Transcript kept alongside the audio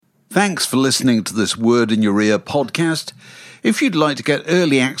Thanks for listening to this Word in Your Ear podcast. If you'd like to get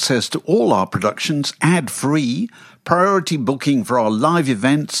early access to all our productions ad-free, priority booking for our live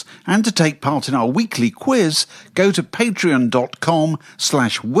events, and to take part in our weekly quiz, go to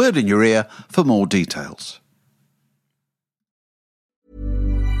patreon.com/wordinyourear for more details.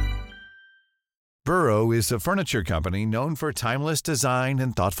 Burrow is a furniture company known for timeless design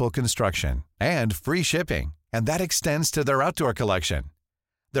and thoughtful construction, and free shipping, and that extends to their outdoor collection.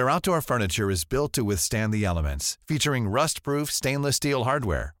 Their outdoor furniture is built to withstand the elements, featuring rust-proof stainless steel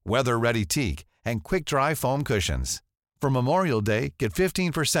hardware, weather-ready teak, and quick-dry foam cushions. For Memorial Day, get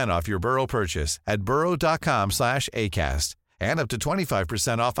 15% off your Burrow purchase at burrow.com/acast, and up to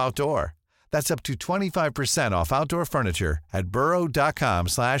 25% off outdoor. That's up to 25% off outdoor furniture at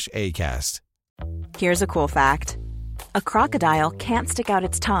burrow.com/acast. Here's a cool fact. A crocodile can't stick out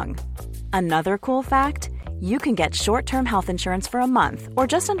its tongue. Another cool fact, you can get short-term health insurance for a month or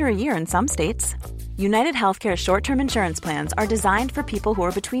just under a year in some states. United Healthcare short-term insurance plans are designed for people who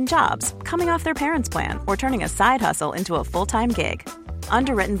are between jobs, coming off their parents' plan, or turning a side hustle into a full-time gig.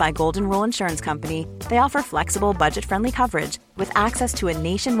 Underwritten by Golden Rule Insurance Company, they offer flexible, budget-friendly coverage with access to a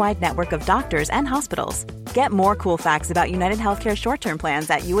nationwide network of doctors and hospitals. Get more cool facts about United Healthcare short-term plans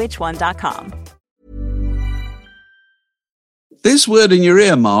at uh1.com. This Word in Your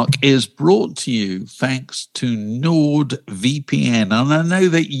Ear, Mark, is brought to you thanks to NordVPN. And I know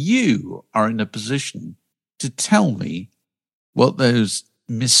that you are in a position to tell me what those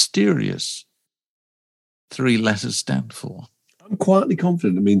mysterious 3 letters stand for. I'm quietly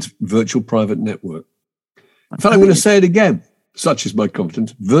confident it means virtual private network. In fact, I'm going to say it again. Such is my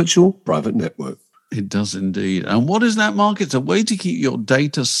confidence. Virtual private network. It does indeed. And what is that, Mark? It's a way to keep your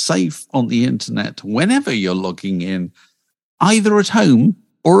data safe on the internet whenever you're logging in, either at home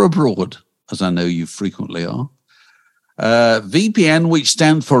or abroad, as I know you frequently are. VPN, which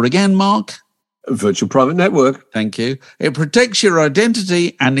stands for, again, Mark? Virtual private network. Thank you. It protects your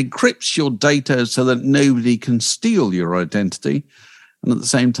identity and encrypts your data so that nobody can steal your identity. And at the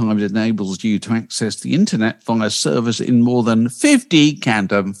same time, it enables you to access the internet via servers in more than 50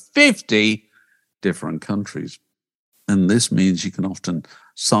 different countries. And this means you can often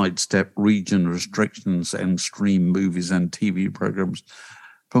sidestep region restrictions and stream movies and TV programs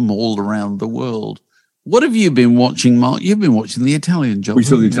from all around the world. What have you been watching, Mark? You've been watching The Italian Job. We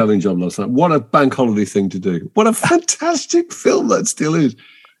saw The Italian Job last night. What a bank holiday thing to do. What a fantastic film that still is.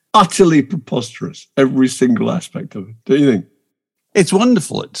 Utterly preposterous, every single aspect of it. Don't you think? It's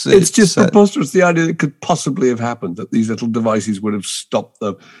wonderful. It's just preposterous, the idea that it could possibly have happened, that these little devices would have stopped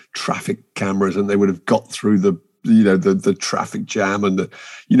the traffic cameras and they would have got through the traffic jam and the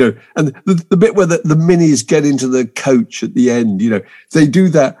bit where the minis get into the coach at the end, they do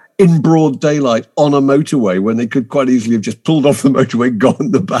that in broad daylight on a motorway when they could quite easily have just pulled off the motorway and gone in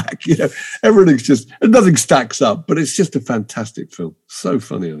the back. Everything's just, and nothing stacks up, but it's just a fantastic film. So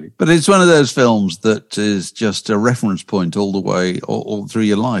funny, I think. But it's one of those films that is just a reference point all the way, all through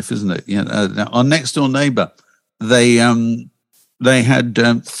your life, isn't it? Our next door neighbor, they had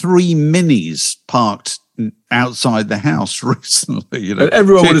 3 minis parked outside the house recently. And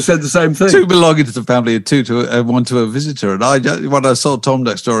everyone would have said the same thing. 2 belonging to the family and 2 to one to a visitor. And when I saw Tom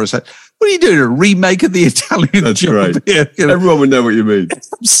next door, I said, "What are you doing? A remake of The Italian That's Job?" Right. Here? Everyone would know what you mean.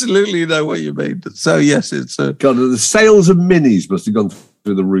 Absolutely know what you mean. So yes, it's God, the sales of minis must have gone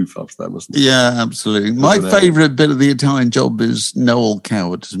through the roof after that, mustn't it? Yeah, absolutely. My favourite bit of The Italian Job is Noel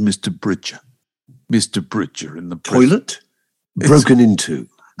Coward as Mr. Bridger. Mr. Bridger in the toilet broken into.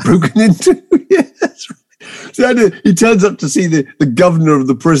 Yeah, that's right. So he turns up to see the governor of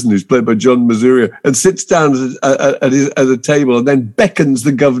the prison, who's played by John Mazuria, and sits down at a table and then beckons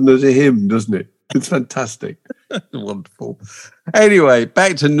the governor to him, doesn't it? It's fantastic. Wonderful. Anyway,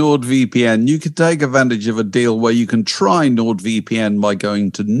 back to NordVPN. You can take advantage of a deal where you can try NordVPN by going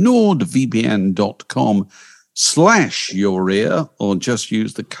to nordvpn.com/yourear or just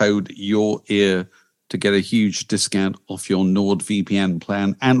use the code YourEar to get a huge discount off your NordVPN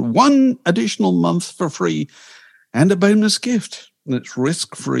plan and 1 additional month for free and a bonus gift. And it's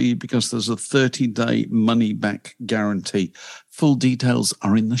risk-free because there's a 30-day money-back guarantee. Full details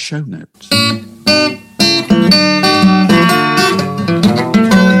are in the show notes.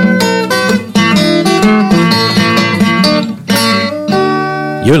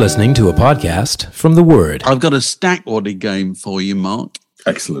 You're listening to a podcast from The Word. I've got a stack order game for you, Mark.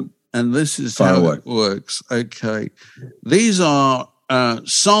 Excellent. And this is how it works. Okay. These are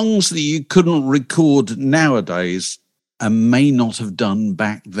songs that you couldn't record nowadays and may not have done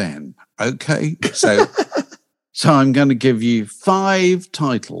back then. Okay? So I'm going to give you 5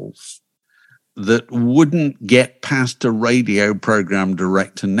 titles that wouldn't get past a radio program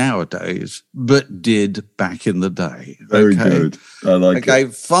director nowadays, but did back in the day. Very good. I like it. Okay,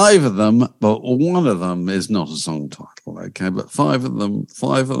 5 of them, but one of them is not a song title. Okay, but 5 of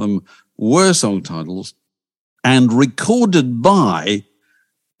them were song titles and recorded by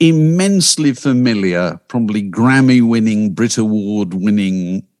immensely familiar, probably Grammy-winning, Brit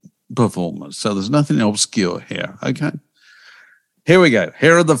Award-winning performers. So there's nothing obscure here. Okay. Here we go.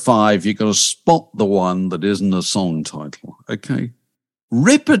 Here are the 5. You've got to spot the one that isn't a song title. Okay.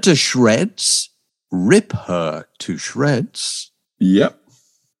 Rip her to shreds. Rip her to shreds. Yep.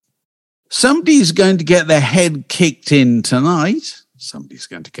 Somebody's going to get their head kicked in tonight. Somebody's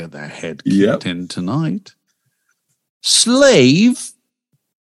going to get their head kicked in tonight. Slave.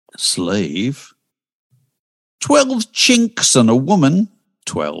 12 chinks and a woman.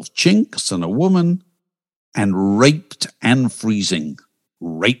 12 chinks and a woman. And raped and freezing.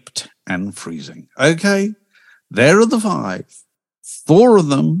 Raped and freezing. Okay, there are the 5. 4 of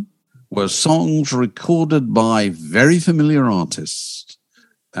them were songs recorded by very familiar artists.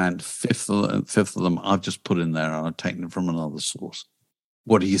 And fifth of them I've just put in there and I've taken it from another source.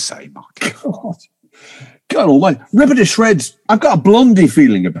 What do you say, Mark? God almighty. Rip it to shreds. I've got a Blondie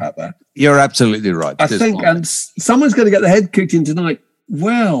feeling about that. You're absolutely right. I think, Blondie. And someone's going to get their head kicked in tonight.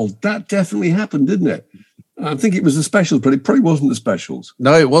 Well, that definitely happened, didn't it? I think it was the Specials, but it probably wasn't the Specials.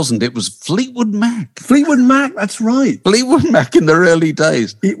 No, it wasn't. It was Fleetwood Mac. Fleetwood Mac, that's right. Fleetwood Mac in their early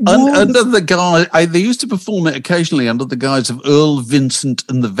days. It was. Under the guy, they used to perform it occasionally under the guise of Earl Vincent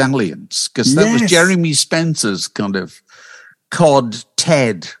and the Valiants, because that was Jeremy Spencer's kind of Cod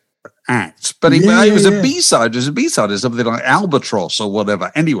Ted act. But it was a B-side. It was a B-side of something like Albatross or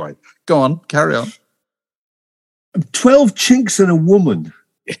whatever. Anyway, go on, carry on. 12 chinks and a woman.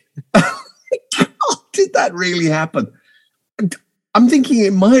 Did that really happen? I'm thinking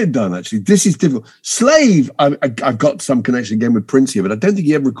it might have done, actually. This is difficult. Slave, I've got some connection again with Prince here, but I don't think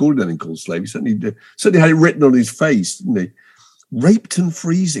he ever recorded anything called Slave. He certainly had it written on his face, didn't he? Raped and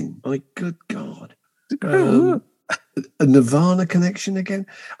freezing. My good God. A Nirvana connection again?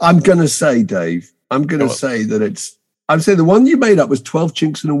 I'm going to say, Dave, say that it's... I'd say the one you made up was 12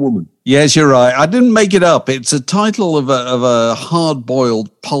 Chinks and a Woman. Yes, you're right. I didn't make it up. It's a title of a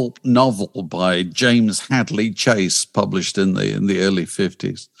hard-boiled pulp novel by James Hadley Chase, published in the early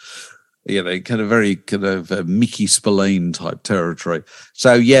 50s. You know, very Mickey Spillane type territory.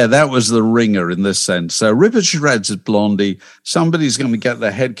 So, yeah, that was the ringer in this sense. So, Ripper Shreds is Blondie. Somebody's going to get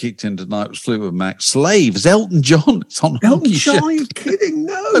their head kicked in tonight with Fleetwood Mac. Slaves, Elton John. It's on Elton John, are you kidding?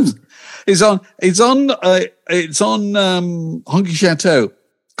 No. It's on Honky Chateau,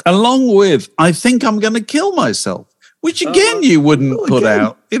 along with I Think I'm Going to Kill Myself, which again you wouldn't put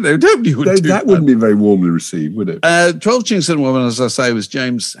out. You know, nobody would do that. Wouldn't be very warmly received, would it? 12 Chinks and a Woman, as I say, was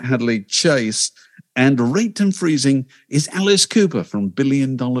James Hadley Chase, and Raped and Freezing is Alice Cooper from $1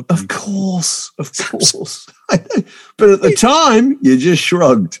 Billion Baby. Of course. But at the time, you just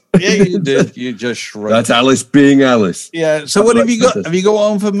shrugged. Yeah, you did. You just shrugged. That's Alice being Alice. Yeah. So what have you got? Have you got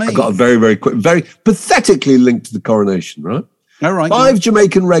one for me? I've got a very, very quick, very pathetically linked to the coronation, right? All right. 5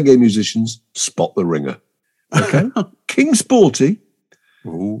 Jamaican reggae musicians spot the ringer. Okay. King Sporty,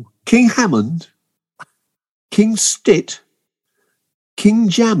 King Hammond, King Stitt, King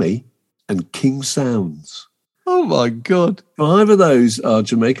Jammy, and King Sounds. Oh my God! 5 of those are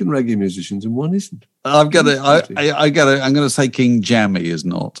Jamaican reggae musicians, and 1 isn't. I'm gonna say King Jammy is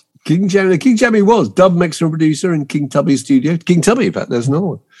not. King Jammy. King Jammy was dub mixer and producer in King Tubby's studio. King Tubby, in fact, there's another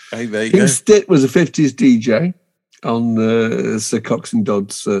one. Hey, there you King go. Stitt was a 50s DJ on Sir Cox and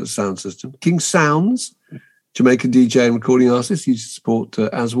Dodd's sound system. King Sounds, Jamaican DJ and recording artist. He used to support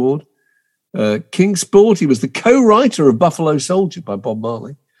Aswad. King Sporty was the co-writer of Buffalo Soldier by Bob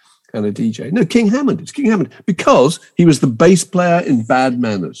Marley. And a DJ. No, King Hammond. It's King Hammond because he was the bass player in Bad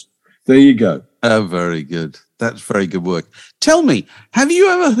Manners. There you go. Oh, very good. That's very good work. Tell me, have you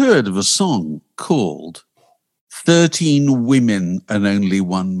ever heard of a song called 13 Women and Only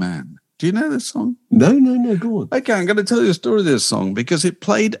One Man? Do you know this song? No. Go on. Okay, I'm going to tell you the story of this song because it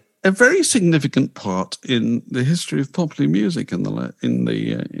played a very significant part in the history of popular music in the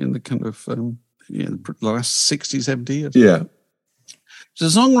kind of the last 60, 70 years. Yeah. It's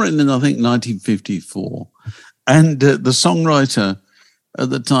a song written in, I think, 1954. And the songwriter at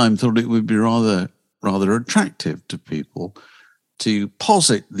the time thought it would be rather attractive to people to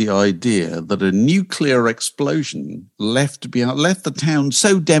posit the idea that a nuclear explosion left the town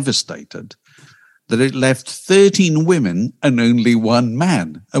so devastated that it left 13 women and only 1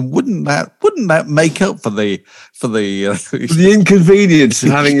 man. And wouldn't that make up for the inconvenience of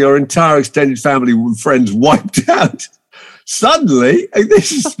having your entire extended family and friends wiped out? suddenly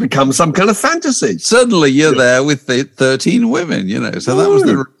this has become some kind of fantasy. Suddenly you're there with the 13 women, So that was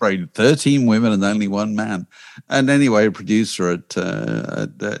the refrain, 13 women and only one man. And anyway, a producer at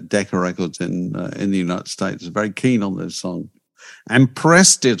Decca Records in the United States was very keen on this song and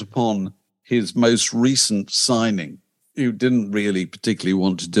pressed it upon his most recent signing, who didn't really particularly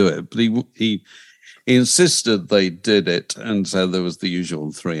want to do it, but he insisted they did it. And so there was the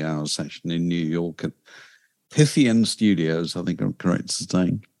usual 3-hour session in New York at Pythian Studios, I think I'm correct to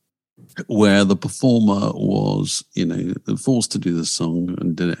say, where the performer was, forced to do the song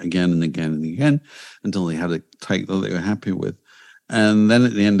and did it again and again and again until they had a take that they were happy with. And then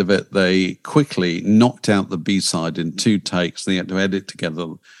at the end of it, they quickly knocked out the B-side in 2 takes. They had to edit together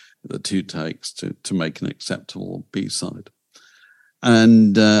the 2 takes to make an acceptable B-side.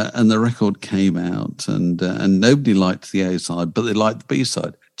 And the record came out, and nobody liked the A-side, but they liked the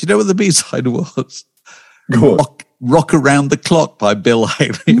B-side. Do you know what the B-side was? Go on. Rock Around the Clock by Bill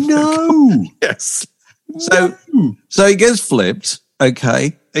Haley. No. Yes. So it gets flipped.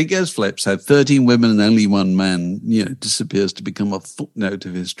 Okay. It gets flipped. So 13 women and only one man, disappears to become a footnote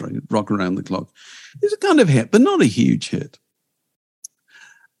of history. Rock Around the Clock. It's a kind of hit, but not a huge hit.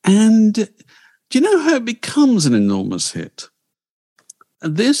 And do you know how it becomes an enormous hit?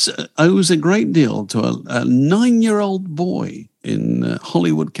 This owes a great deal to a 9-year-old boy in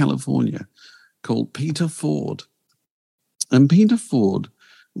Hollywood, California, called Peter Ford. And Peter Ford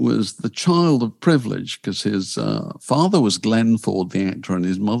was the child of privilege because his father was Glenn Ford, the actor, and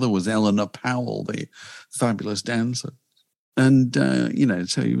his mother was Eleanor Powell, the fabulous dancer. And,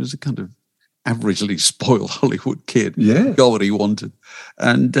 so he was a kind of averagely spoiled Hollywood kid. Yeah. Got what he wanted.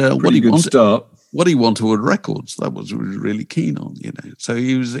 And what he wanted were records. That was what he was really keen on, So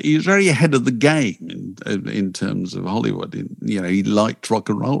he was very ahead of the game in terms of Hollywood. He liked rock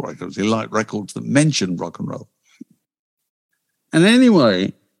and roll records. He liked records that mentioned rock and roll. And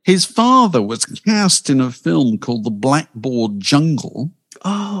anyway, his father was cast in a film called The Blackboard Jungle.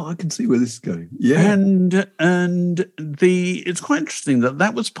 Oh, I can see where this is going. Yeah. And it's quite interesting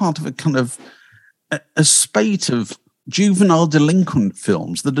that was part of a kind of a spate of juvenile delinquent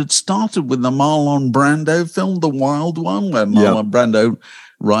films that had started with the Marlon Brando film, The Wild One, where Marlon Brando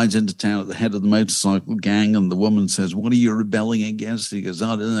rides into town at the head of the motorcycle gang, and the woman says, "What are you rebelling against?" He goes,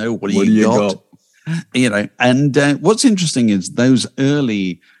 "I don't know. What do you got?" And what's interesting is those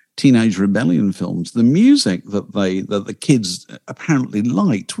early Teenage Rebellion films, the music that the kids apparently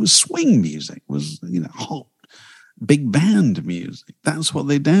liked was swing music, was hot, big band music. That's what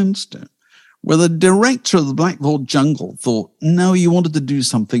they danced to. Well, the director of The Blackboard Jungle thought, no, you wanted to do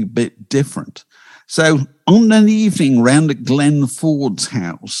something a bit different. So on an evening round at Glenn Ford's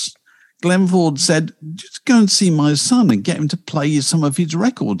house, Glenn Ford said, just go and see my son and get him to play you some of his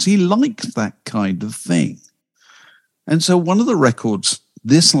records. He likes that kind of thing. And so one of the records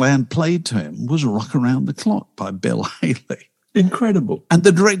this lad played to him was Rock Around the Clock by Bill Haley. Incredible. And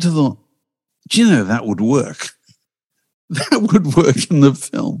the director thought, do you know, that would work. That would work in the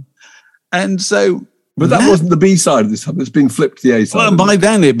film. And so... But that wasn't the B-side of this time. It's been flipped to the A-side. Well, by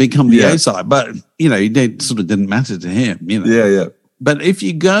then it became the A-side. But, it sort of didn't matter to him, Yeah. But if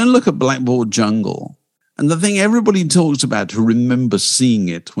you go and look at Blackboard Jungle, and the thing everybody talks about who remember seeing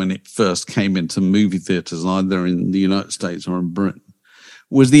it when it first came into movie theaters, either in the United States or in Britain,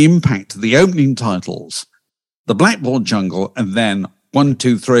 was the impact of the opening titles, the Blackboard Jungle, and then 1,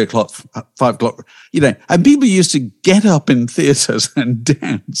 2, 3 o'clock, 5 o'clock, and people used to get up in theaters and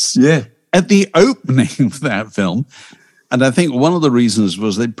dance at the opening of that film. And I think one of the reasons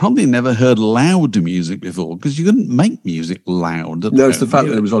was they'd probably never heard loud music before because you couldn't make music loud. No, it's the fact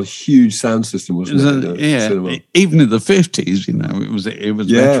that it was on a huge sound system, wasn't it? Cinema. Even in the 50s, it was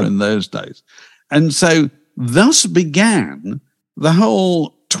better in those days. And so thus began the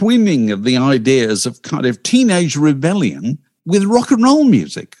whole twinning of the ideas of kind of teenage rebellion with rock and roll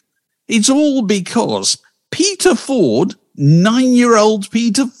music. It's all because Peter Ford, 9-year-old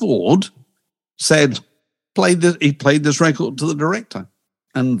Peter Ford, said... he played this record to the director.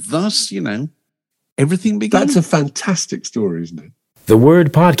 And thus, everything began. That's a fantastic story, isn't it? The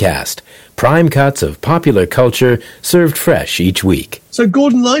Word Podcast. Prime cuts of popular culture served fresh each week. So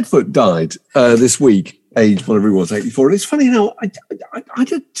Gordon Lightfoot died this week, aged whatever he was, 84. And it's funny how I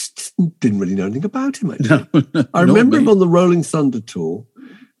just didn't really know anything about him, actually. No, I remember him on the Rolling Thunder tour.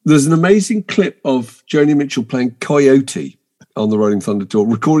 There's an amazing clip of Joni Mitchell playing Coyote on the Rolling Thunder tour,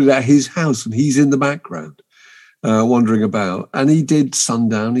 recorded at his house, and he's in the background, wandering about. And he did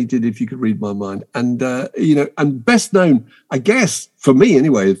Sundown, he did If You Could Read My Mind, and and best known, I guess, for me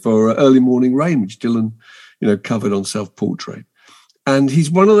anyway, for Early Morning Rain, which Dylan, covered on Self Portrait. And he's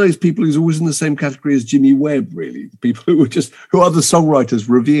one of those people who's always in the same category as Jimmy Webb, really. People who other songwriters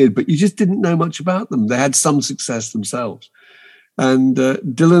revered, but you just didn't know much about them. They had some success themselves. And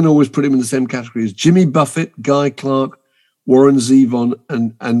Dylan always put him in the same category as Jimmy Buffett, Guy Clark, Warren Zevon,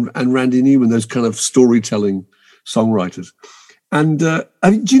 and Randy Newman, those kind of storytelling songwriters. And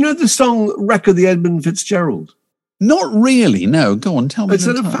do you know the song Wreck of the Edmund Fitzgerald? Not really, no. Go on, tell me. It's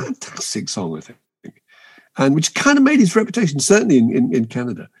a fantastic song, I think. And which kind of made his reputation, certainly in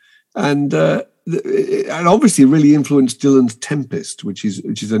Canada, and obviously really influenced Dylan's Tempest, which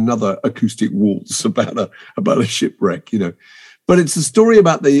is another acoustic waltz about a shipwreck, you know. But it's a story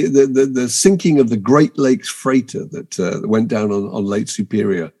about the sinking of the Great Lakes freighter that went down on Lake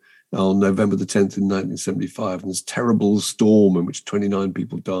Superior on November the 10th in 1975, and this terrible storm in which 29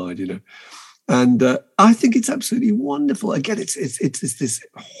 people died, you know. And I think it's absolutely wonderful. Again, it's this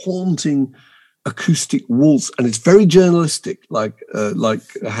haunting acoustic waltz, and it's very journalistic, like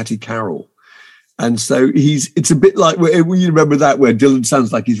Hattie Carroll. And so it's a bit like, you remember that, where Dylan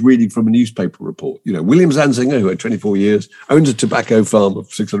sounds like he's reading from a newspaper report. You know, William Zanzinger, who had 24 years, owns a tobacco farm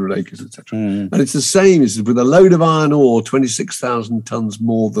of 600 acres, etc. And it's the same. It's with a load of iron ore, 26,000 tons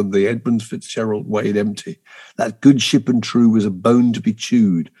more than the Edmund Fitzgerald weighed empty. That good ship and true was a bone to be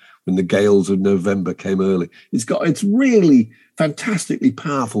chewed when the gales of November came early. It's really fantastically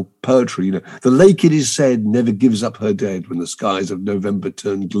powerful poetry. You know, the lake, it is said, never gives up her dead when the skies of November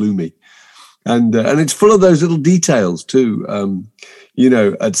turn gloomy. And it's full of those little details too. You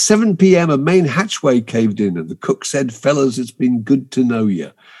know, at 7 p.m. a main hatchway caved in, and the cook said, "Fellas, it's been good to know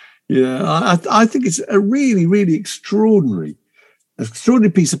you." You know, I think it's a really, really extraordinary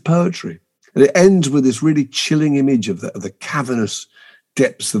piece of poetry. And it ends with this really chilling image of the cavernous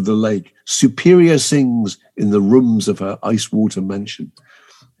depths of the lake. Superior sings in the rooms of her ice water mansion.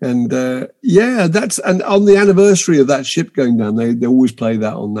 And and on the anniversary of that ship going down, they always play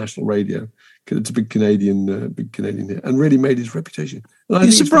that on national radio. It's a big Canadian hit, and really made his reputation.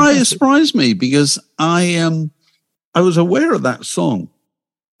 It surprised me, because I was aware of that song,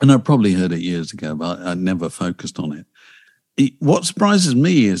 and I probably heard it years ago, but I never focused on it. What surprises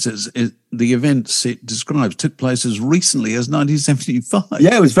me is the events it describes took place as recently as 1975.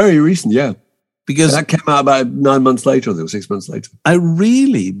 Yeah, it was very recent, yeah. Because that came out about 9 months later, or 6 months later. Oh,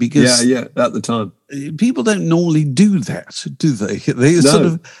 really? Because yeah, at the time. People don't normally do that, do they?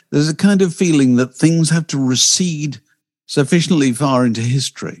 No. There's a kind of feeling that things have to recede sufficiently far into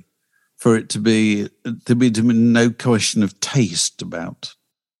history for it to be no question of taste about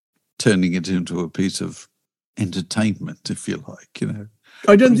turning it into a piece of entertainment, if you like, you know.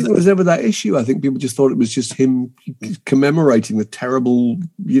 I don't think there was ever that issue. I think people just thought it was just him commemorating the terrible,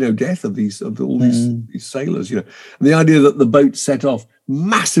 you know, death of all these sailors, you know. And the idea that the boat set off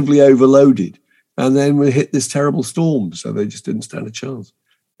massively overloaded and then we hit this terrible storm, so they just didn't stand a chance.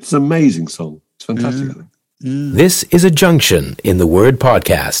 It's an amazing song. It's fantastic, I think. This is a junction in the Word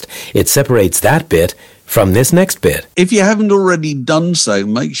podcast. It separates that bit from this next bit. If you haven't already done so,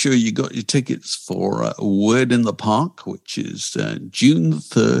 make sure you got your tickets for Word in the Park, which is June the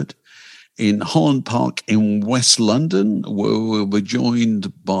 3rd in Holland Park in West London, where we'll be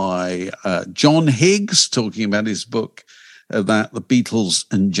joined by John Higgs, talking about his book about the Beatles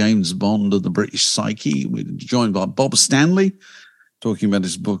and James Bond and the British Psyche. We're joined by Bob Stanley, talking about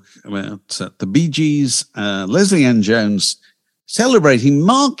his book about the Bee Gees. Leslie Ann Jones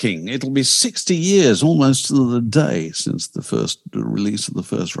marking, it'll be 60 years almost to the day since the release of the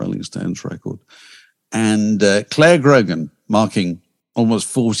first Rolling Stones record. And Claire Grogan marking almost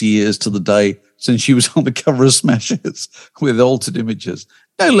 40 years to the day since she was on the cover of Smash Hits with altered images.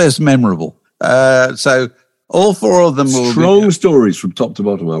 No less memorable. So all four of them will strong stories from top to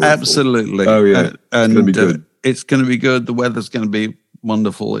bottom. Absolutely. Oh, yeah. And it's going to be good. It's going to be good. The weather's going to be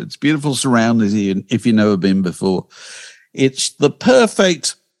wonderful. It's beautiful surroundings if you've never been before. It's the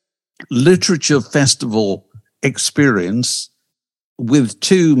perfect literature festival experience with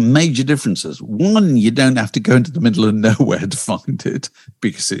two major differences. One, you don't have to go into the middle of nowhere to find it,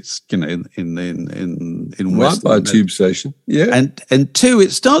 because it's, you know, in West right by a tube station. Yeah. And two,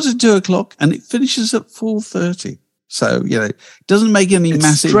 it starts at 2:00 and it finishes at 4:30. So, you know, it doesn't make any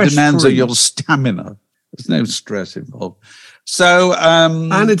massive demands on your stamina. There's no stress involved. So,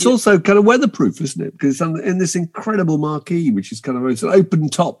 and it's also kind of weatherproof, isn't it? Because it's in this incredible marquee, which is it's an open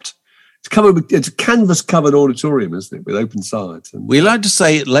topped. It's a canvas covered auditorium, isn't it, with open sides? And we like to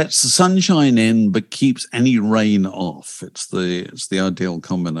say it lets the sunshine in, but keeps any rain off. It's the ideal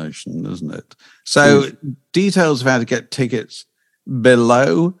combination, isn't it? So, details of how to get tickets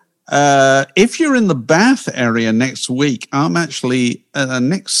below. If you're in the Bath area next week, I'm actually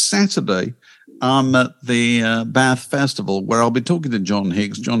next Saturday. I'm at the Bath Festival where I'll be talking to John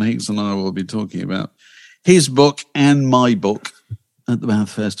Higgs. John Higgs and I will be talking about his book and my book at the Bath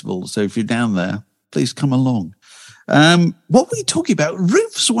Festival. So if you're down there, please come along. What were you talking about?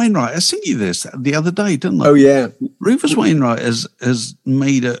 Rufus Wainwright. I sent you this the other day, didn't I? Oh, yeah. Rufus Wainwright has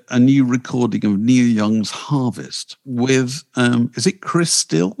made a new recording of Neil Young's Harvest with, is it Chris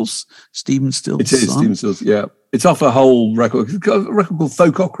Stills? Stephen Stills' It is, son? Stephen Stills, yeah. It's off a whole record. It's got a record called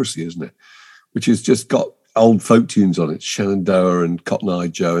Folkocracy, isn't it? Which has just got old folk tunes on it. Shenandoah and Cotton Eye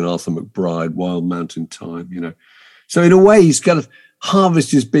Joe and Arthur McBride, Wild Mountain Time, you know. So in a way, he's kind of,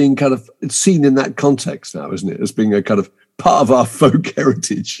 Harvest is being kind of seen in that context now, isn't it? As being a kind of part of our folk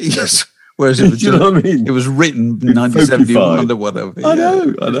heritage. Yes. Whereas it was, you know what I mean? It was written in 1971 or whatever. I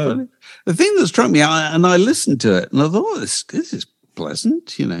know. The thing that struck me, and I listened to it, and I thought, this is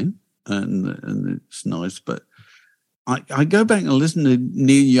pleasant, you know, and it's nice. But I go back and listen to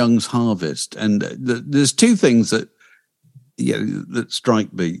Neil Young's Harvest, and there's two things that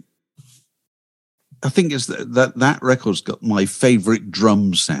strike me. I think it's that record's got my favourite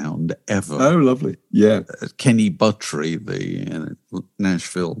drum sound ever. Oh, lovely. Yeah. Kenny Buttrey, the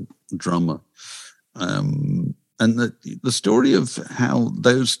Nashville drummer. And the story of how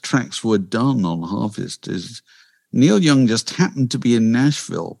those tracks were done on Harvest is Neil Young just happened to be in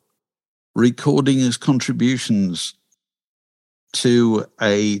Nashville recording his contributions to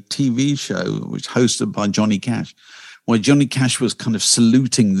a TV show which hosted by Johnny Cash, where Johnny Cash was kind of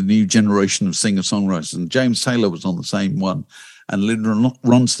saluting the new generation of singer-songwriters. And James Taylor was on the same one, and Linda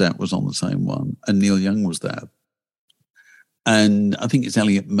Ronstadt was on the same one, and Neil Young was there. And I think it's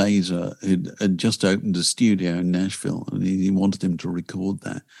Elliot Mazer who had just opened a studio in Nashville, and he wanted him to record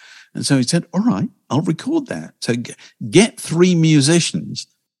that. And so he said, all right, I'll record that. So get 3 musicians,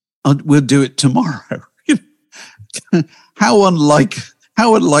 and we'll do it tomorrow. How unlike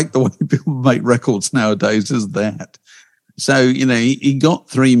the way people make records nowadays is that? So, you know, he got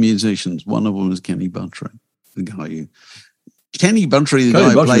 3 musicians. One of them was Kenny Buttrey, the guy who... Kenny Buttrey, the guy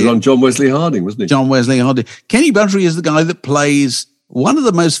who played... was on John Wesley Harding, wasn't he? John Wesley Harding. Kenny Buttrey is the guy that plays one of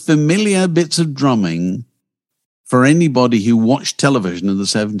the most familiar bits of drumming for anybody who watched television in the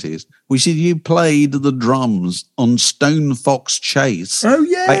 70s, which is you played the drums on Stone Fox Chase. Oh,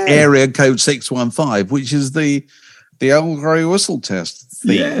 yeah. By Area Code 615, which is the Old Grey Whistle Test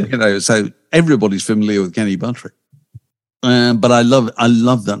theme. Yeah. You know, so everybody's familiar with Kenny Buttrey. But I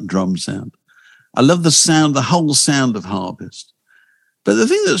love that drum sound. I love the whole sound of Harvest. But the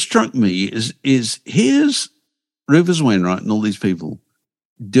thing that struck me is here's Rufus Wainwright and all these people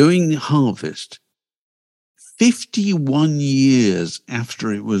doing Harvest 51 years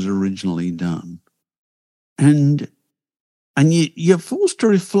after it was originally done. And you're forced to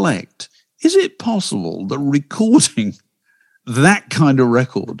reflect, is it possible that recording that kind of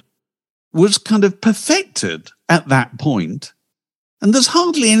record was kind of perfected at that point? And there's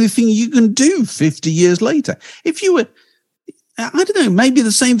hardly anything you can do 50 years later. If you were, I don't know, maybe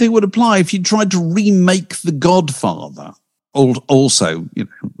the same thing would apply if you tried to remake The Godfather, also, you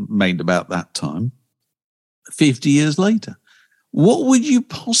know, made about that time, 50 years later. What would you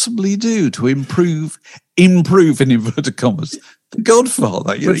possibly do to improve in inverted commas, The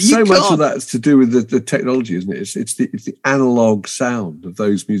Godfather? But so much of that's to do with the technology, isn't it? It's the analog sound of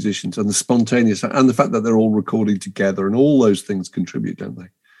those musicians and the spontaneous and the fact that they're all recording together, and all those things contribute, don't they?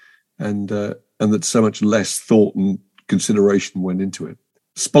 And that so much less thought and consideration went into it.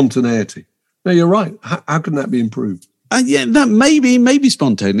 Spontaneity. No, you're right. How can that be improved? Yeah, that maybe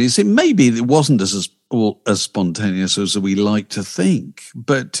spontaneous. Maybe it wasn't as spontaneous as we like to think.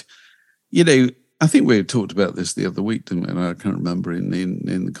 But, you know, I think we talked about this the other week, didn't we? And I can't remember in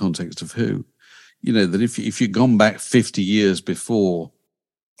the context of who. You know, that if you'd gone back 50 years before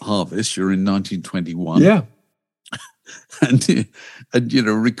Harvest, you're in 1921. Yeah. and you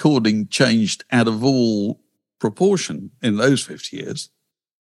know, recording changed out of all proportion in those 50 years.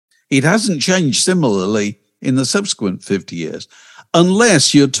 It hasn't changed similarly in the subsequent 50 years,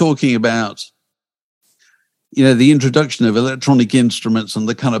 unless you're talking about, you know, the introduction of electronic instruments and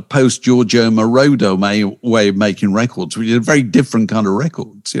the kind of post-Giorgio Moroder way of making records, which is a very different kind of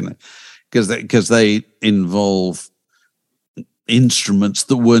records, you know, because they involve instruments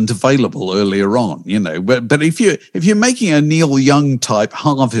that weren't available earlier on, you know. But if you're making a Neil Young type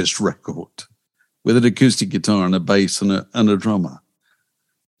Harvest record with an acoustic guitar and a bass and a drummer,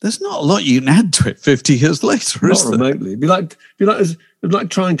 there's not a lot you can add to it 50 years later, is there? Not remotely. It'd be like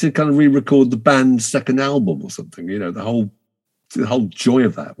trying to kind of re-record the band's second album or something. You know, the whole joy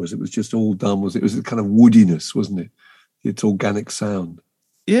of that was it was just all done. It was a kind of woodiness, wasn't it? Its organic sound.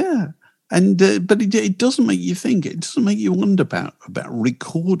 Yeah, and but it doesn't make you think. It doesn't make you wonder about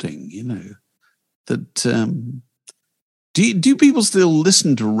recording. You know, that do people still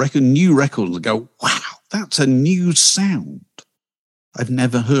listen to new records and go, wow, that's a new sound I've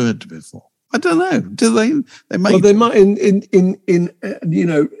never heard before? I don't know. Do they? They might. Well, they might in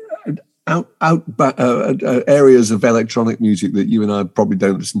areas of electronic music that you and I probably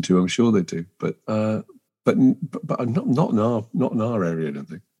don't listen to. I'm sure they do, but not in our area. I don't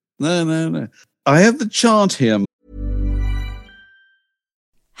think. No. I have the chart here.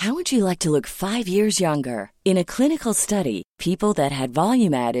 How would you like to look 5 years younger? In a clinical study, people that had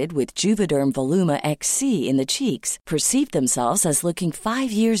volume added with Juvederm Voluma XC in the cheeks perceived themselves as looking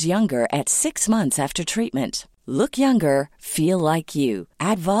 5 years younger at 6 months after treatment. Look younger, feel like you.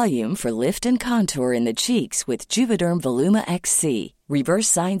 Add volume for lift and contour in the cheeks with Juvederm Voluma XC. Reverse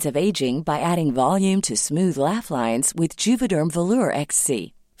signs of aging by adding volume to smooth laugh lines with Juvederm Volure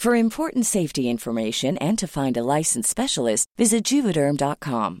XC. For important safety information and to find a licensed specialist, visit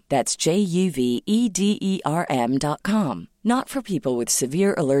Juvederm.com. That's JUVEDERM.com. Not for people with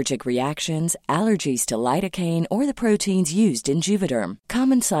severe allergic reactions, allergies to lidocaine, or the proteins used in Juvederm.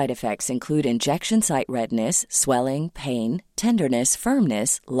 Common side effects include injection site redness, swelling, pain, tenderness,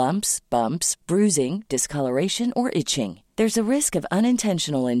 firmness, lumps, bumps, bruising, discoloration, or itching. There's a risk of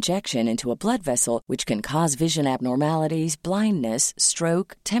unintentional injection into a blood vessel, which can cause vision abnormalities, blindness,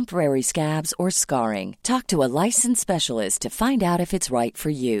 stroke, temporary scabs, or scarring. Talk to a licensed specialist to find out if it's right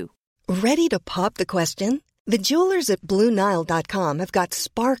for you. Ready to pop the question? The jewelers at BlueNile.com have got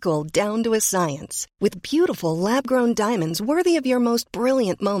sparkle down to a science with beautiful lab-grown diamonds worthy of your most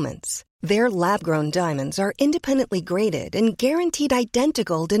brilliant moments. Their lab-grown diamonds are independently graded and guaranteed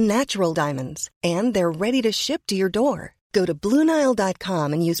identical to natural diamonds, and they're ready to ship to your door. Go to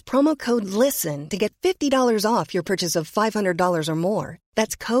BlueNile.com and use promo code LISTEN to get $50 off your purchase of $500 or more.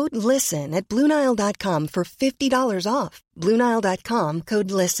 That's code LISTEN at BlueNile.com for $50 off. BlueNile.com,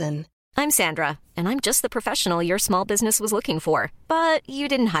 code LISTEN. I'm Sandra, and I'm just the professional your small business was looking for. But you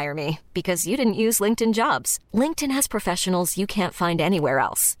didn't hire me because you didn't use LinkedIn Jobs. LinkedIn has professionals you can't find anywhere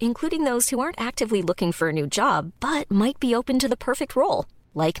else, including those who aren't actively looking for a new job, but might be open to the perfect role,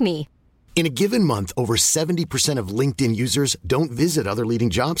 like me. In a given month, over 70% of LinkedIn users don't visit other leading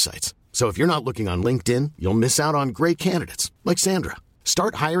job sites. So if you're not looking on LinkedIn, you'll miss out on great candidates like Sandra.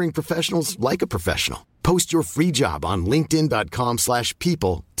 Start hiring professionals like a professional. Post your free job on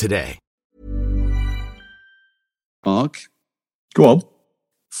linkedin.com/people today. Mark, go on.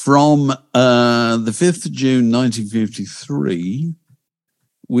 From the 5th of June, 1953,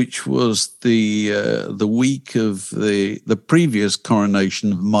 which was the week of the previous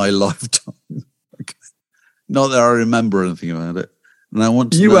coronation of my lifetime. Okay. Not that I remember anything about it. And I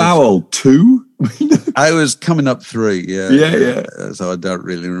want to You how old? 2? I was coming up 3, yeah. So I don't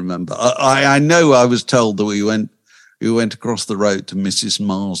really remember. I know I was told that we went across the road to Mrs.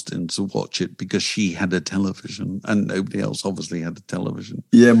 Marsden to watch it because she had a television and nobody else obviously had a television.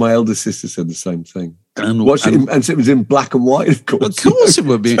 Yeah, my elder sister said the same thing. And it was in black and white, of course. Of course it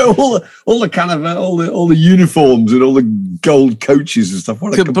would be. So all the kind of all the uniforms and all the gold coaches and stuff.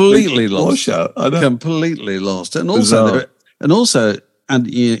 What completely lost. I know. Completely lost. And also,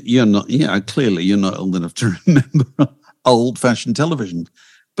 you're not. Yeah, clearly you're not old enough to remember old-fashioned television,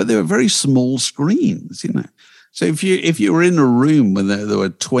 but they were very small screens, you know. So if you were in a room where there were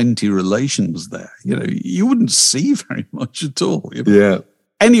 20 relations there, you know, you wouldn't see very much at all. You know? Yeah.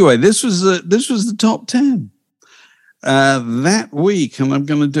 Anyway, this was the top 10 that week, and I'm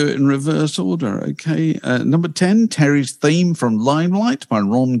going to do it in reverse order. Okay, number 10, Terry's Theme from Limelight by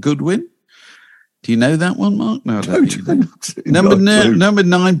Ron Goodwin. Do you know that one, Mark? No, I don't. Number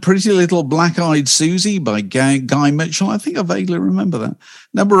 9, Pretty Little Black-Eyed Susie by Guy Mitchell. I think I vaguely remember that.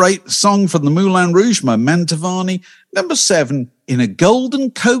 Number 8, Song from the Moulin Rouge by Mantovani. Number 7, In a Golden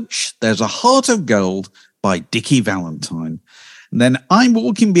Coach, There's a Heart of Gold by Dickie Valentine. And then I'm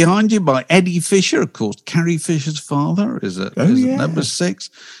Walking Behind You by Eddie Fisher. Of course, Carrie Fisher's father is at number 6.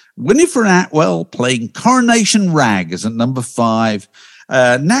 Winifred Atwell playing Coronation Rag is at number 5.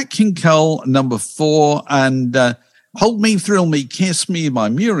 Nat King Cole, number 4, and Hold Me, Thrill Me, Kiss Me by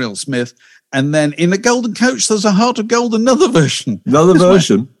Muriel Smith. And then In a Golden Coach, There's a Heart of Gold, another version.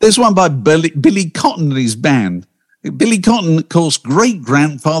 This one by Billy Cotton and his band. Billy Cotton, of course,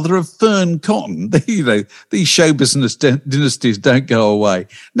 great-grandfather of Fern Cotton. You know, these show business dynasties don't go away.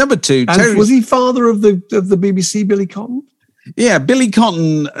 Number 2. And was he father of the BBC, Billy Cotton? Yeah, Billy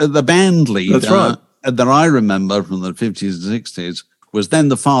Cotton, the band lead. That's right. That I remember from the 50s and 60s. Was then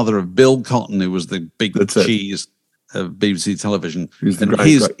the father of Bill Cotton, who was the big cheese of BBC television. And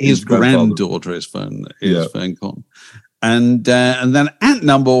his granddaughter is Fern Cotton. And then at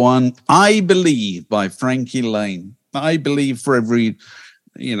number 1, I Believe by Frankie Lane. I believe for every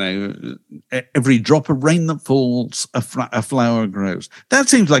every drop of rain that falls, a flower grows. That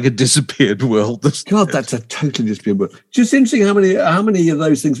seems like a disappeared world. God, that's a totally disappeared world. Just interesting how many of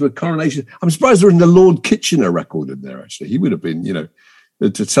those things were coronation. I'm surprised there isn't a Lord Kitchener record in there. Actually, he would have been,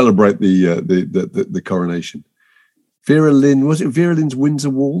 to celebrate the coronation. Vera Lynn, was it Vera Lynn's Windsor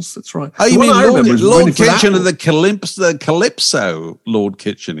Waltz? That's right. Oh, you mean Lord Kitchener, the Calypso Lord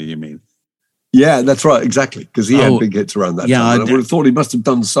Kitchener? You mean? Yeah, that's right, exactly, because he had big hits around that time. I would have thought he must have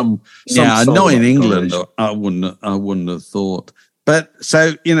done some not in England. I wouldn't have thought. But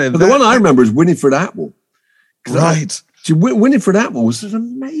so but the one I remember is Winifred Atwell. Right. Winifred Atwell was an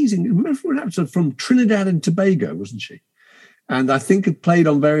amazing. Winifred Atwell from Trinidad and Tobago, wasn't she? And I think had played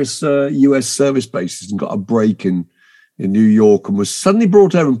on various US service bases and got a break in New York, and was suddenly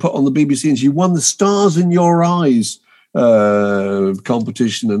brought over and put on the BBC, and she won the Stars in Your Eyes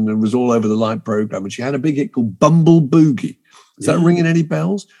competition, and it was all over the Light program, and she had a big hit called Bumble Boogie. Is that ringing any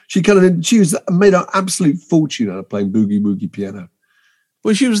bells? She made an absolute fortune out of playing boogie woogie piano.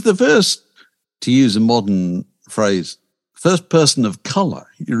 Well, she was the first, to use a modern phrase, first person of colour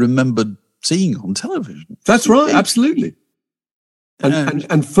you remembered seeing on television. That's right, absolutely.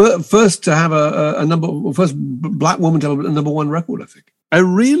 And first to have first black woman to have a number one record, I think. Oh,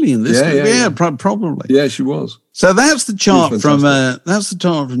 really? In this? Yeah, probably. Yeah, she was. So that's the chart from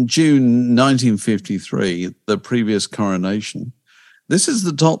June 1953, the previous coronation. This is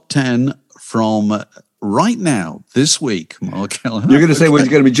the top 10 from right now, this week, Mark. You're going to say we're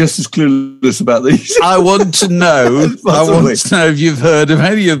going to be just as clueless about these. I want to know. If you've heard of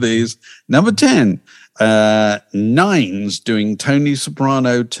any of these. Number 10, Nines doing Tony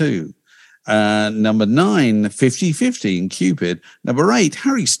Soprano 2. Number 9, 50/50 in Cupid. Number 8,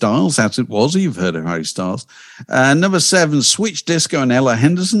 Harry Styles, As It Was. You've heard of Harry Styles. Number 7, Switch Disco and Ella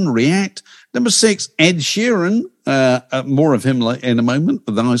Henderson, React. Number 6, Ed Sheeran. More of him in a moment,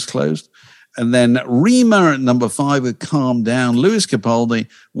 with eyes closed. And then Rima at number 5 with Calm Down. Louis Capaldi,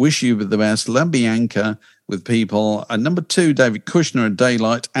 Wish You Were the Best. La Bianca with People. Number 2, David Kushner at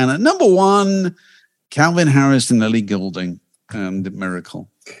Daylight. And at number 1, Calvin Harris and Ellie Goulding and Miracle.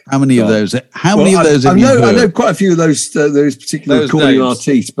 How many of those? Have you heard? I know quite a few of those particular recording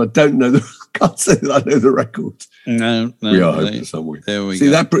artists, but don't know. Can't say that I know the record. No, we are hoping somewhere. There we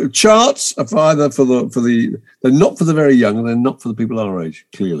go. That charts are either they're not for the very young, and they're not for the people our age.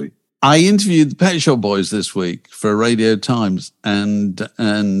 Clearly, I interviewed the Pet Shop Boys this week for Radio Times, and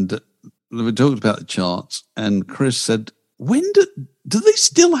we talked about the charts, and Chris said, "When do they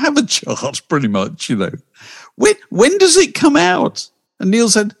still have a chart? Pretty much, When does it come out?" And Neil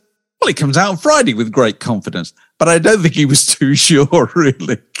said, "Well, it comes out on Friday," with great confidence. But I don't think he was too sure,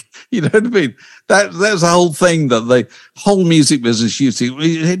 really. You know what I mean? That's the whole thing that the whole music business used to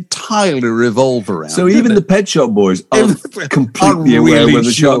entirely revolve around. So even the Pet Shop Boys aren't completely aware when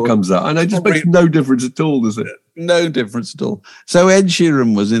the chart comes out. And it just makes no difference at all, does it? No difference at all. So Ed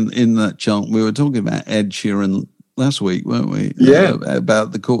Sheeran was in that chart. We were talking about Ed Sheeran last week, weren't we? Yeah.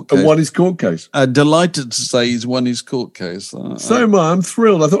 About the court case. And won his court case. Delighted to say he's won his court case. So am I. I'm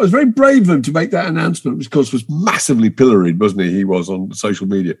thrilled. I thought it was very brave of him to make that announcement, which, of course, was massively pilloried, wasn't he? He was on social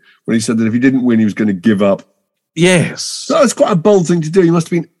media when he said that if he didn't win, he was going to give up. Yes. So that was quite a bold thing to do. He must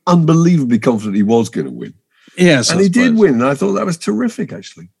have been unbelievably confident he was going to win. Yes. And he did win. And I thought that was terrific,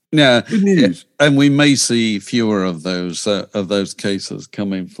 actually. Yeah, good news, and we may see fewer of those cases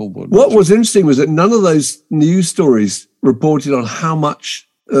coming forward. What was interesting was that none of those news stories reported on how much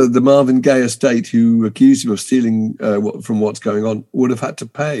the Marvin Gaye estate, who accused him of stealing from what's going on, would have had to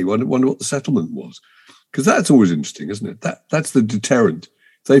pay. Wonder what the settlement was, because that's always interesting, isn't it? That's the deterrent.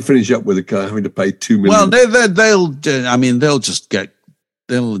 If they finish up with having to pay $2 million. Well,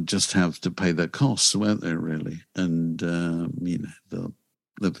 they'll just have to pay their costs, won't they? Really, and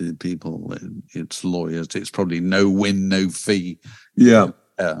the people, it's lawyers, it's probably no win, no fee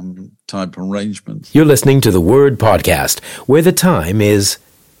type arrangement. You're listening to the Word Podcast, where the time is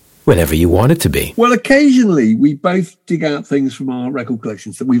whenever you want it to be. Well, occasionally we both dig out things from our record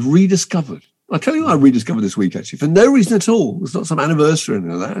collections that we've rediscovered. I'll tell you what I rediscovered this week, actually, for no reason at all. It's not some anniversary or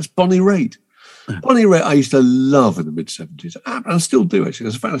anything like that. It's Bonnie Raitt. Bonnie Raitt I used to love in the mid-70s. I still do, actually.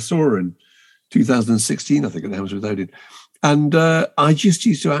 As a fact, I saw her in 2016, I think, at the Hammersmith Odeon. And I just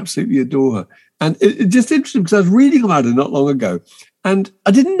used to absolutely adore her. And it's just interesting because I was reading about her not long ago, and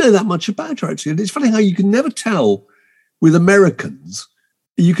I didn't know that much about her, actually. And it's funny how you can never tell with Americans,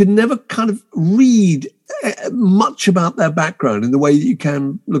 you can never kind of read much about their background in the way that you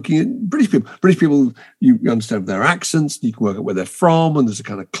can looking at British people. British people, you understand their accents, you can work out where they're from, and there's a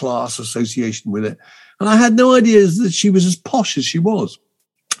kind of class association with it. And I had no idea that she was as posh as she was.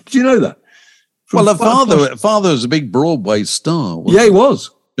 Did you know that? Well, her father was a big Broadway star. Yeah, he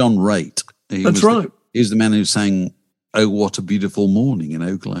was. John Raitt. That's right. He's the man who sang "Oh, What a Beautiful Morning" in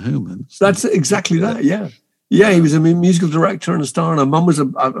Oklahoma. That's exactly that, yeah. Yeah, he was a musical director and a star, and her mum was,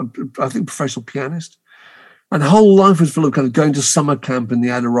 I think, professional pianist. And her whole life was full of kind of going to summer camp in the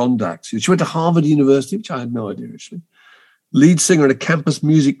Adirondacks. She went to Harvard University, which I had no idea, actually. Lead singer in a campus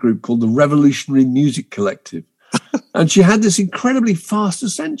music group called the Revolutionary Music Collective. And she had this incredibly fast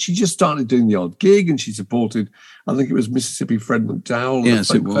ascent. She just started doing the odd gig, and she supported, I think it was Mississippi Fred McDowell at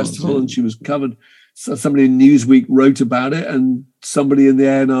the Folk Festival, and she was covered. So somebody in Newsweek wrote about it, and somebody in the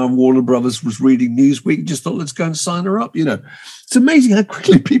A&R Warner Brothers was reading Newsweek and just thought, let's go and sign her up. It's amazing how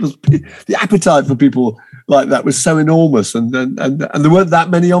quickly the appetite for people like that was so enormous, and there weren't that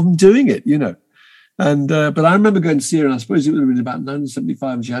many of them doing it, And but I remember going to see her, and I suppose it would have been about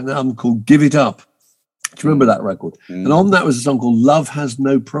 1975, and she had an album called Give It Up. Do you remember that record? Mm. And on that was a song called Love Has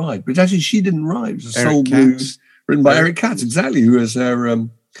No Pride, which actually she didn't write. It was a soul blues written by Eric Katz, exactly, who was her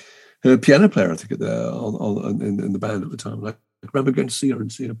piano player, I think, in the band at the time. And I remember going to see her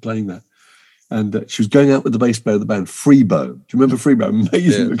and see her playing that. And she was going out with the bass player of the band, Freebo. Do you remember Freebo?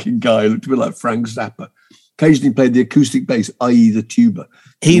 Amazing-looking guy, looked a bit like Frank Zappa. Occasionally played the acoustic bass, i.e. the tuba.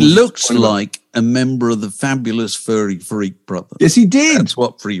 He looked like a member of the Fabulous Furry Freak Brothers. Yes, he did. That's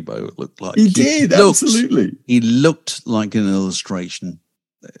what Freebo looked like. He did, absolutely. He looked like an illustration.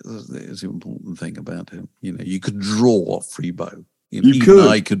 There's an important thing about him. You could draw Freebo.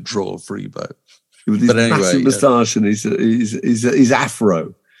 I could draw Freebo. With his massive moustache and his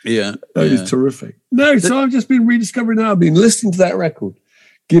afro. Yeah. He's terrific. No, so I've just been rediscovering now. I've been listening to that record,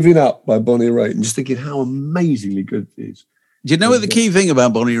 Giving Up by Bonnie Raitt, and just thinking how amazingly good it is. Do you know what the key thing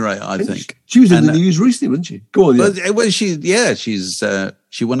about Bonnie Raitt, I think? She was in the news recently, wasn't she? Go on, Well, she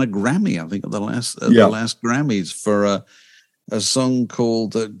won a Grammy, I think, at the last Grammys for a song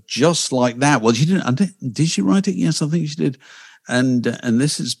called Just Like That. Well, she didn't. Did she write it? Yes, I think she did. And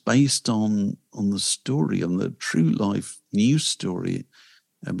this is based on the true life news story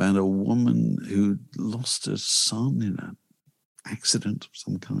about a woman who lost her son in an accident of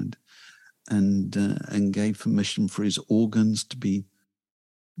some kind, and gave permission for his organs to be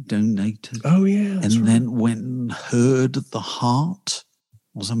donated. Oh yeah, and then went and heard the heart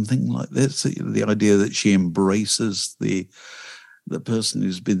or something like this. The idea that she embraces the person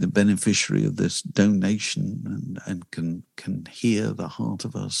who's been the beneficiary of this donation and can hear the heart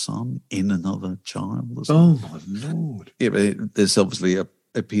of her son in another child. Oh my Lord! Yeah, but there's obviously a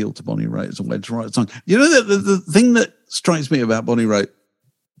appeal to Bonnie Raitt as a way to write a song. You know, the thing that strikes me about Bonnie Raitt,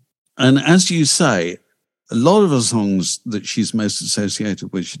 and as you say, a lot of the songs that she's most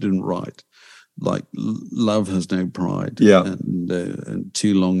associated with, she didn't write, like Love Has No Pride, and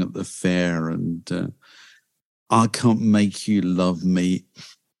Too Long at the Fair, and I Can't Make You Love Me.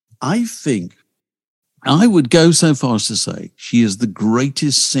 I think I would go so far as to say she is the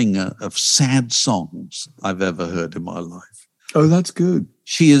greatest singer of sad songs I've ever heard in my life. Oh, that's good.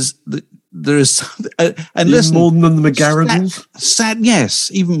 She is. There is, and even listen, more than the McGarrigles. Sad,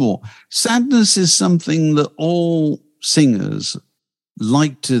 yes, even more. Sadness is something that all singers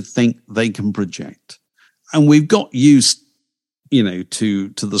like to think they can project, and we've got used,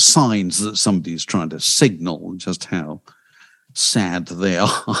 to the signs that somebody's trying to signal just how sad they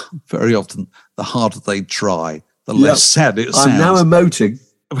are. Very often, the harder they try, the less sad it sounds. I'm now emoting.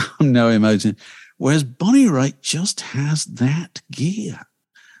 I'm now emoting. Whereas Bonnie Raitt just has that gear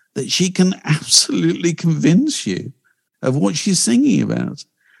that she can absolutely convince you of what she's singing about.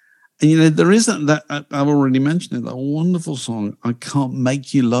 And, there is that I've already mentioned it, that wonderful song, I Can't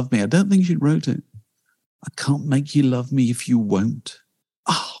Make You Love Me. I don't think she wrote it. I can't make you love me if you won't.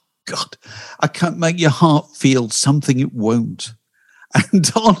 Oh, God. I can't make your heart feel something it won't. And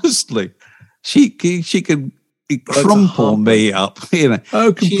honestly, she can crumple me up,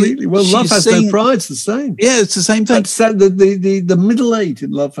 Oh, completely. Love Has No Pride's the same. Yeah, it's the same thing. The middle eight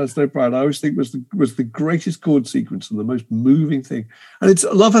in Love Has No Pride, I always think was the greatest chord sequence and the most moving thing. And it's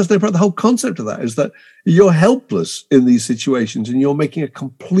Love Has No Pride. The whole concept of that is that you're helpless in these situations and you're making a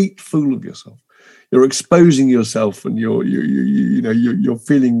complete fool of yourself. You're exposing yourself and you're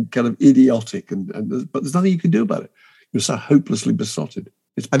feeling kind of idiotic, but there's nothing you can do about it. You're so hopelessly besotted.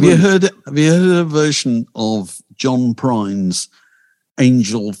 Have you heard a version of John Prine's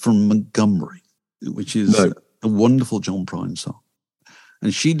Angel from Montgomery, which is a wonderful John Prine song?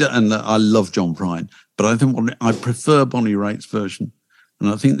 And I love John Prine, but I prefer Bonnie Raitt's version. And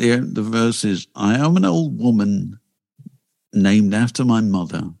I think the verse is, I am an old woman named after my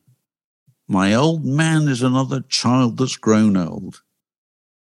mother. My old man is another child that's grown old.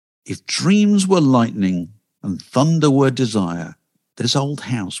 If dreams were lightning and thunder were desire, this old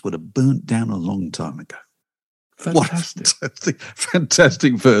house would have burnt down a long time ago. Fantastic.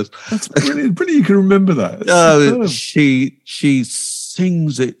 Fantastic verse. That's brilliant. Brilliant you can remember that. She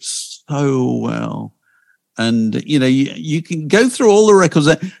sings it so well. And, you can go through all the records,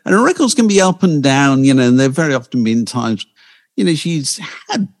 and the records can be up and down, and they've very often been times, she's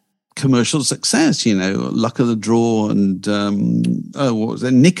had commercial success, Luck of the Draw and, what was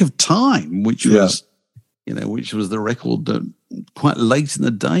it? Nick of Time, which was, which was the record that quite late in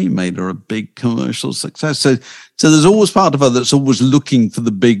the day made her a big commercial success. So there's always part of her that's always looking for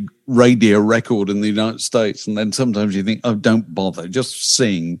the big radio record in the United States. And then sometimes you think, oh, don't bother, just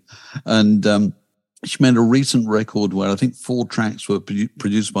sing. And, she made a recent record where I think 4 tracks were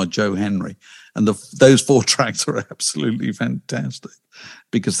produced by Joe Henry. And those 4 tracks are absolutely fantastic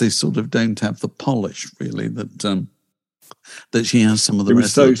because they sort of don't have the polish, really, that she has some of the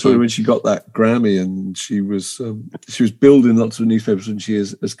rest of the time. It was so funny when she got that Grammy, and she was billed in lots of newspapers, and she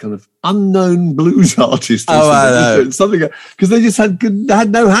is as kind of unknown blues artist. Oh, I know. Something, because they just had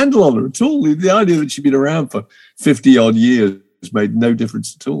no handle on her at all. The idea that she'd been around for 50-odd years made no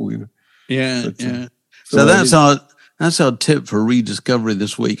difference at all, Yeah, yeah. So that's our tip for rediscovery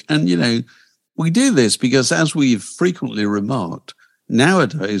this week. And, we do this because, as we've frequently remarked,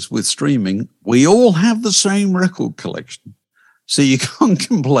 nowadays with streaming, we all have the same record collection. So you can't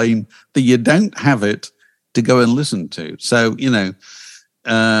complain that you don't have it to go and listen to. So, try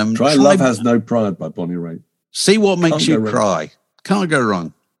Love Has No Pride by Bonnie Raitt. See what makes you cry. Can't go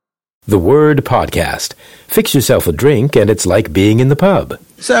wrong. The Word Podcast. Fix yourself a drink and it's like being in the pub.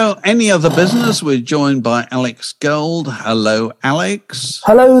 So, any other business? We're joined by Alex Gold. Hello, Alex.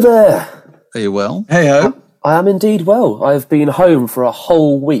 Hello there. Are you well? Hey-ho. I am indeed well. I've been home for a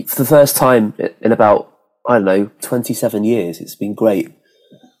whole week for the first time in about, 27 years. It's been great.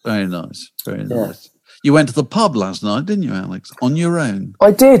 Very nice. Very nice. You went to the pub last night, didn't you, Alex? On your own?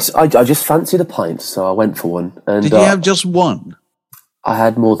 I did. I just fancied a pint, so I went for one. And, did you have just one? I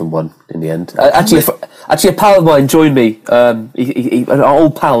had more than one in the end. Actually, a pal of mine joined me. An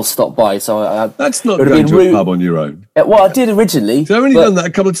old pal stopped by, so that's not going to a pub on your own. Well, I did originally. So I've only done that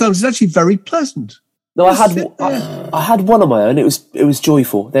a couple of times. It's actually very pleasant. No, I had one on my own. It was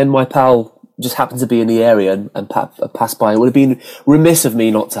joyful. Then my pal just happened to be in the area and passed by. It would have been remiss of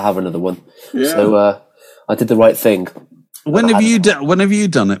me not to have another one. Yeah. So I did the right thing. When have you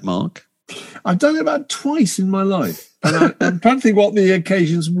done it, Mark? I've done it about twice in my life. And I'm trying to think what the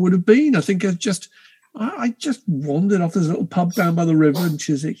occasions would have been. I think I just wandered off this little pub down by the river in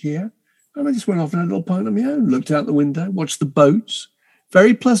Chiswick here. And I just went off and had a little pint on my own, looked out the window, watched the boats.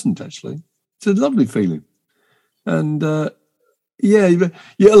 Very pleasant, actually. It's a lovely feeling. And, as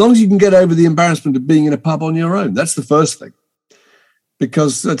long as you can get over the embarrassment of being in a pub on your own, that's the first thing.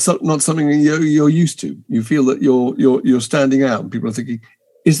 Because that's not something you're used to. You feel that you're standing out and people are thinking,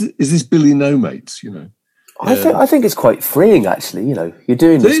 is this Billy No Mates, I think it's quite freeing, actually. You're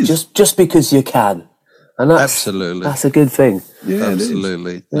doing this just because you can, and that's a good thing. Yeah,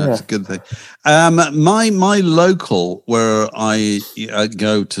 absolutely, that's a good thing. My local where I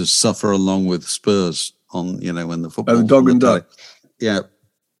go to suffer along with Spurs on when the football. Oh, Dog and Duck. Yeah,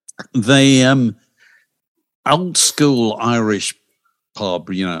 they old school Irish pub,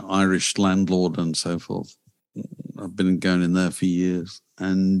 Irish landlord and so forth. I've been going in there for years,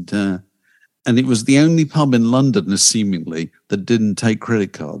 and it was the only pub in London, seemingly, that didn't take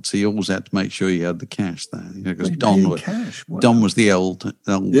credit cards. So you always had to make sure you had the cash there. Because Don was the old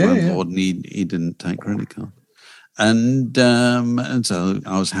landlord, and he didn't take credit card. And so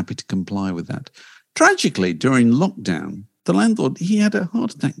I was happy to comply with that. Tragically, during lockdown, the landlord, he had a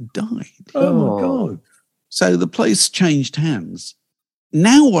heart attack and died. Oh, my God. So the place changed hands.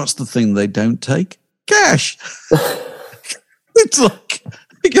 Now what's the thing they don't take? Cash. It's like,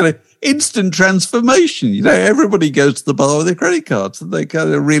 instant transformation. Everybody goes to the bar with their credit cards and they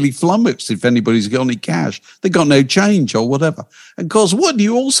kind of really flummoxed if anybody's got any cash. They got no change or whatever. And of course, what do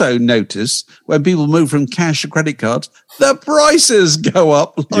you also notice when people move from cash to credit cards? The prices go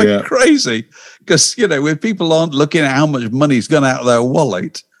up like crazy. Because, when people aren't looking at how much money's gone out of their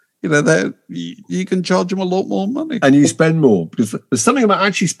wallet, you can charge them a lot more money. And you spend more, because there's something about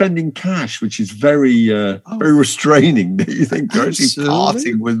actually spending cash which is very very restraining. You think you're actually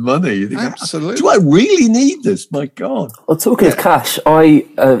parting with money. You think, absolutely. Do I really need this? My God. Well, talking of cash, I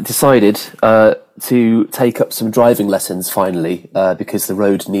decided to take up some driving lessons finally because the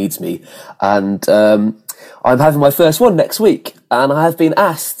road needs me. And I'm having my first one next week. And I have been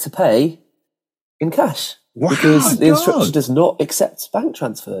asked to pay in cash. Wow, because the instructor does not accept bank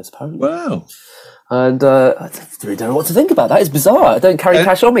transfers, apparently. Wow. And I really don't know what to think about that. It's bizarre. I don't carry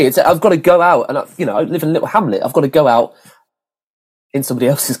cash on me. I've got to go out, and I live in a little hamlet. I've got to go out in somebody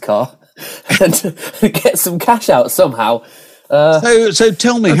else's car and get some cash out somehow. So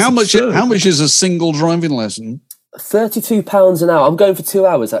tell me, how much is a single driving lesson? £32 an hour. I'm going for 2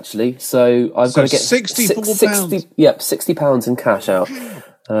 hours, actually. So I've got to get £64. £60 in cash out.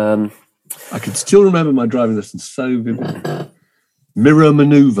 I can still remember my driving lessons so vividly. Mirror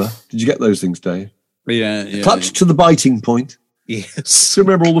manoeuvre. Did you get those things, Dave? Yeah. Clutch to the biting point. Yes. I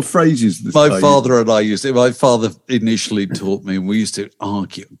remember all the phrases. My father and I used it. My father initially taught me, and we used to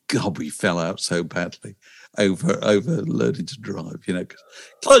argue. God, we fell out so badly over learning to drive, you know. 'Cause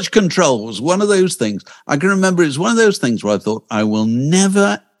clutch control was one of those things. I can remember it was one of those things where I thought, I will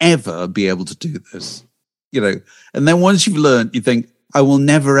never, ever be able to do this, you know. And then once you've learned, you think, I will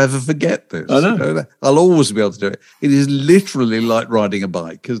never, ever forget this. I know. You know? I'll always be able to do it. It is literally like riding a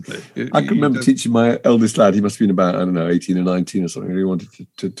bike, isn't it? I can remember teaching my eldest lad, he must have been about, 18 or 19 or something. He wanted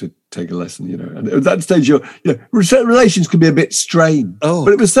to take a lesson, you know. And at that stage, relations could be a bit strained. Oh.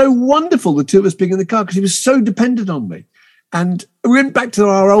 But it was so wonderful, the two of us being in the car, because he was so dependent on me. And we went back to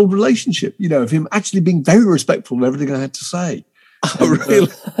our old relationship, you know, of him actually being very respectful of everything I had to say. Oh, really?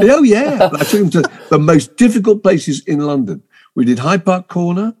 Oh, yeah. I took him to the most difficult places in London. We did Hyde Park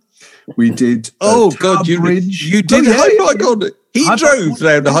Corner. We did God, Bridge. You did Hyde Park Corner. He drove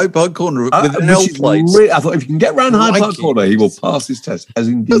down to Hyde Park Corner with an L plate. I thought if you can get round Hyde Park Corner, he will pass his test. As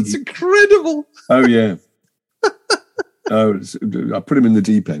indeed, that's incredible. Oh yeah. I put him in the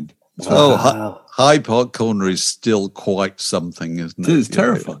deep end. Hyde Park Corner is still quite something, isn't it? It is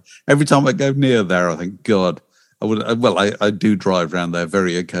terrifying. Every time I go near there, I think, God, I do drive around there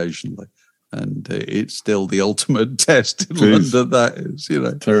very occasionally. And it's still the ultimate test in London, that is, you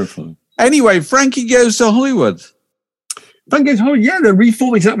know. Terrifying. Anyway, Frankie Goes to Hollywood. Frankie Goes to Hollywood, yeah, they're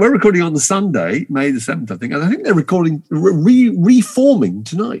reforming. We're recording on the Sunday, May the 7th, I think. And I think they're recording, reforming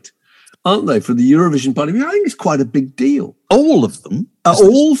tonight, aren't they, for the Eurovision party? I mean, I think it's quite a big deal. All of them?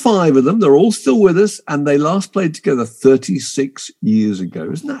 All 5 of them. They're all still with us. And they last played together 36 years ago.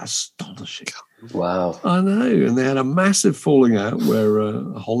 Isn't that astonishing? Wow. I know. And they had a massive falling out where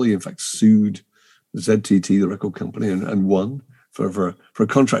Holly, in fact, sued ZTT, the record company, and won for a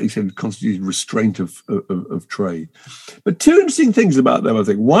contract he said constituted restraint of trade. But 2 interesting things about them, I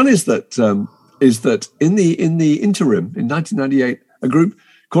think. One is that in the interim, in 1998, a group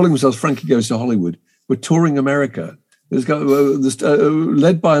calling themselves Frankie Goes to Hollywood were touring America.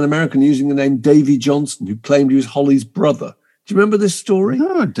 Led by an American using the name Davy Johnson, who claimed he was Holly's brother. Do you remember this story?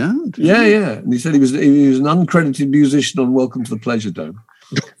 No, I don't. Yeah. And he said he was an uncredited musician on Welcome to the Pleasure Dome.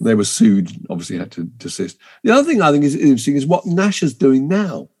 They were sued, obviously had to desist. The other thing I think is interesting is what Nash is doing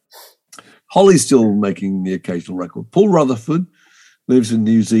now. Holly's still making the occasional record. Paul Rutherford lives in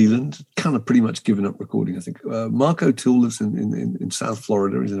New Zealand, kind of pretty much given up recording, I think. Mark O'Toole lives in South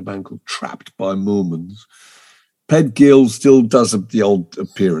Florida. He's in a band called Trapped by Mormons. Ped Gill still does the old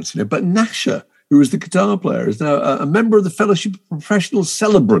appearance, you know. But Nasher, who was the guitar player, is now a member of the Fellowship of Professional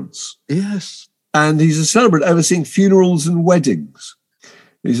Celebrants. Yes. And he's a celebrant overseeing funerals and weddings.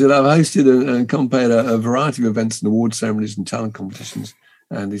 He said, I've hosted and accompanied a variety of events and award ceremonies and talent competitions.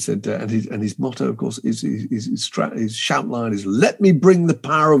 And he said, and his motto, of course, his shout line is, let me bring the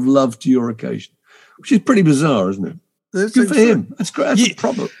power of love to your occasion, which is pretty bizarre, isn't it? That's good for him. That's great. That's a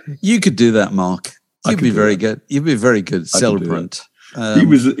problem. You could do that, Mark. You'd be very good. You'd be a very good celebrant. He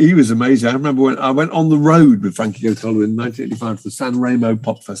was amazing. I remember when I went on the road with Frankie Goes to Hollywood in 1985 to the San Remo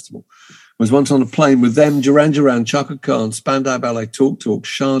Pop Festival. I was once on a plane with them, Duran Duran, Chaka Khan, Spandau Ballet, Talk,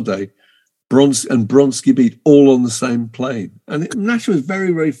 Sade, and Bronski Beat, all on the same plane. And Nash was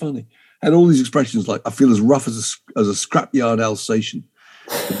very, very funny. Had all these expressions like, I feel as rough as a scrapyard Alsatian.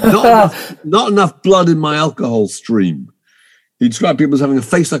 Not enough blood in my alcohol stream. He described people as having a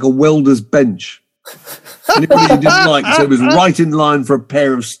face like a welder's bench. Anybody he didn't like, so it was right in line for a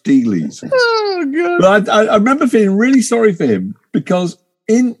pair of Steelies. Oh, God. But I remember feeling really sorry for him because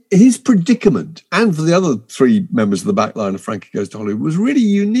in his predicament, and for the other 3 members of the backline of Frankie Goes to Hollywood, was really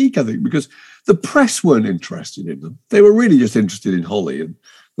unique, I think, because the press weren't interested in them. They were really just interested in Holly and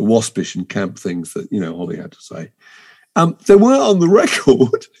the waspish and camp things that, Holly had to say. They weren't on the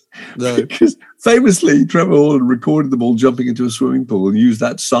record because famously Trevor Horn recorded them all jumping into a swimming pool and used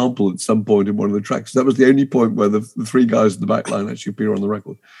that sample at some point in one of the tracks. That was the only point where the 3 guys in the back line actually appear on the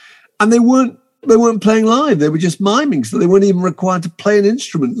record. And they weren't playing live. They were just miming, so they weren't even required to play an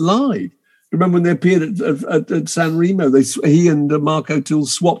instrument live. Remember when they appeared at San Remo, he and Mark O'Toole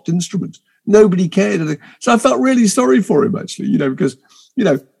swapped instruments. Nobody cared. So I felt really sorry for him, actually, because,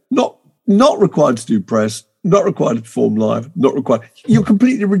 not required to do press, not required to perform live, not required. You're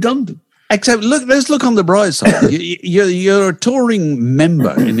completely redundant. Except, let's look on the bright side. You're a touring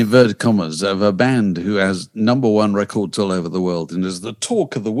member, in inverted commas, of a band who has #1 records all over the world and is the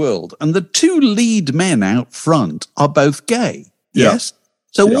talk of the world. And the two lead men out front are both gay. Yeah. Yes?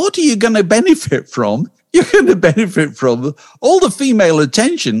 So what are you going to benefit from? You're going to benefit from all the female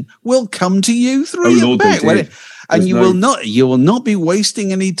attention will come to you through your back. And you will not be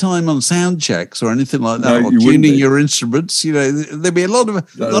wasting any time on sound checks or anything like that, or tuning your instruments. You know, there'd be a lot of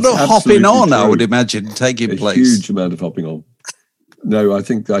hopping on, true. I would imagine, taking place. A huge amount of hopping on. No, I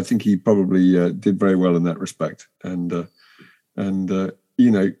think he probably did very well in that respect,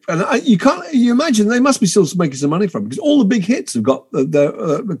 you imagine they must be still making some money from it, because all the big hits have got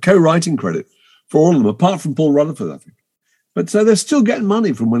the co-writing credit for all of them, apart from Paul Rutherford, I think. But so they're still getting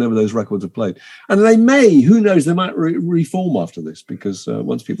money from whenever those records are played. And they may, who knows, they might reform after this, because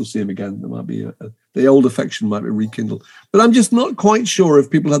once people see him again, there might be the old affection might be rekindled. But I'm just not quite sure if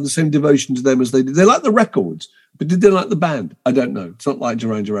people have the same devotion to them as they did. They like the records, but did they like the band? I don't know. It's not like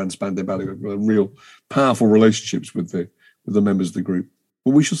Duran Duran's band. They've had real powerful relationships with the members of the group.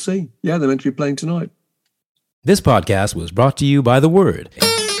 Well, we shall see. Yeah, they're meant to be playing tonight. This podcast was brought to you by The Word.